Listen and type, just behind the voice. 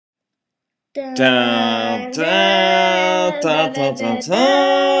Da Da da da da da da da da da da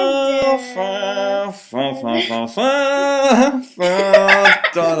da. fa fa fa fa fa fa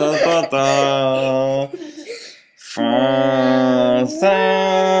da da da da fa fa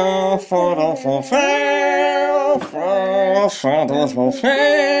fa da fa fa fa fa da fa fa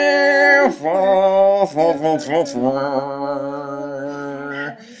fa fa fa fa fa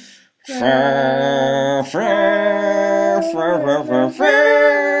fa fa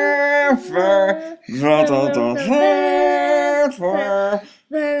fa da da da da fa fa fa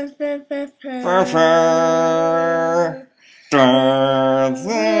da da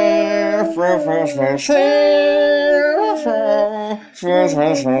fa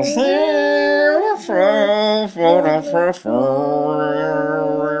fa fa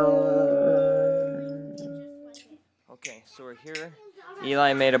Okay, so we're here.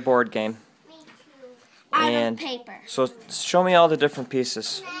 Eli made a board game. Out And of paper. so show me all the different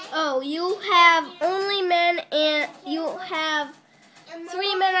pieces. Oh, you have only men, and you have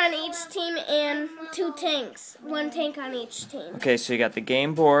 3 men on each team and 2 tanks. 1 tank on each team. Okay, so you got the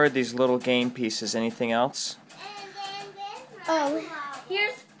game board, these little game pieces. Anything else? Oh,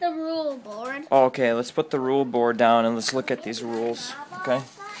 here's the rule board. Oh, okay, let's put the rule board down and let's look at these rules. Okay?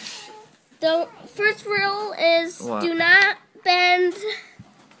 The first rule is What? do not bend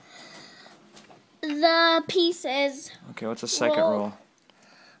the pieces. Okay, what's the second rule?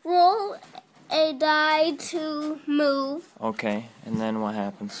 Roll a die to move. Okay, and then what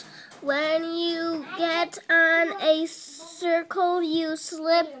happens? When you get on a circle, you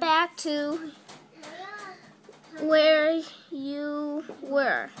slip back to where you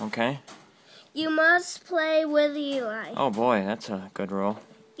were. Okay. You must play with Eli. Oh boy, that's a good rule.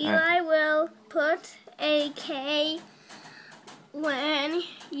 Eli will put a K when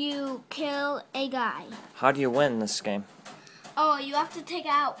you kill a guy. How do you win this game? Oh, you have to take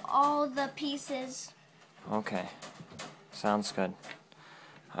out all the pieces. Okay, sounds good.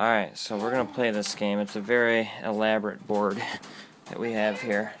 Alright, so we're going to play this game. It's a very elaborate board that we have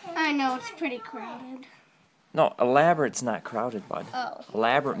here. I know, it's pretty crowded. No, elaborate's not crowded, bud. Oh.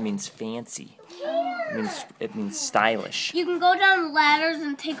 Elaborate means fancy. It means stylish. You can go down ladders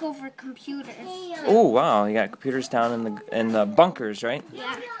and take over computers. Oh wow, you got computers down in the bunkers, right?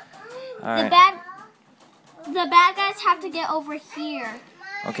 Yeah. All The right. bad guys have to get over here.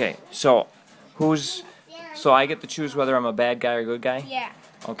 Okay, so so I get to choose whether I'm a bad guy or a good guy? Yeah.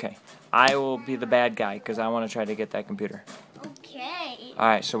 Okay. I will be the bad guy because I want to try to get that computer. Okay. All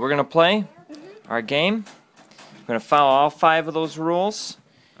right, so we're going to play our game. We're going to follow all 5 of those rules.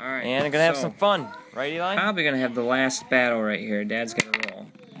 All right. And we're going to have some fun. Right, Eli? Probably going to have the last battle right here. Dad's going to roll.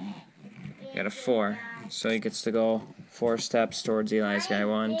 Got a 4. So he gets to go 4 steps towards Eli's guy.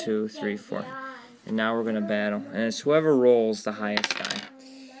 1, 2, 3, 4. And now we're going to battle. And it's whoever rolls the highest guy.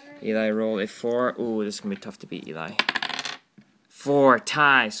 Eli rolled a 4. Ooh, this is going to be tough to beat, Eli. 4,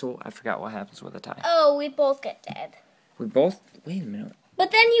 tie. So I forgot what happens with a tie. Oh, we both get dead. We both... Wait a minute. But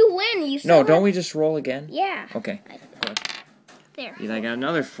then you win. You No, still don't we just roll again? Yeah. Okay. Good. There. Eli got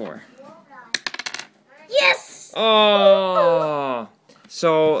another 4. Yes! Oh!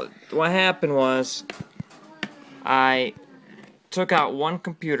 So what happened was I took out one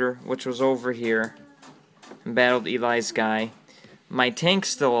computer, which was over here, and battled Eli's guy. My tank's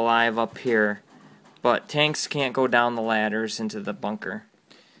still alive up here, but tanks can't go down the ladders into the bunker.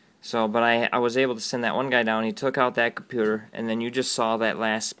 So, but I was able to send that one guy down. He took out that computer, and then you just saw that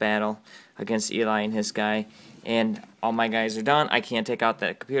last battle against Eli and his guy. And all my guys are done. I can't take out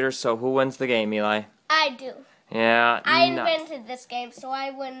that computer, so who wins the game, Eli? I do. Yeah. I invented this game, so I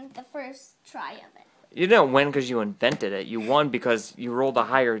win the first try of it. You didn't win because you invented it. You won because you rolled a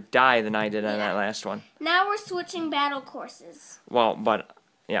higher die than I did on that last one. Now we're switching battle courses. Well, but,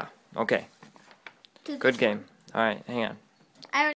 yeah. Okay. Good game. All right, hang on.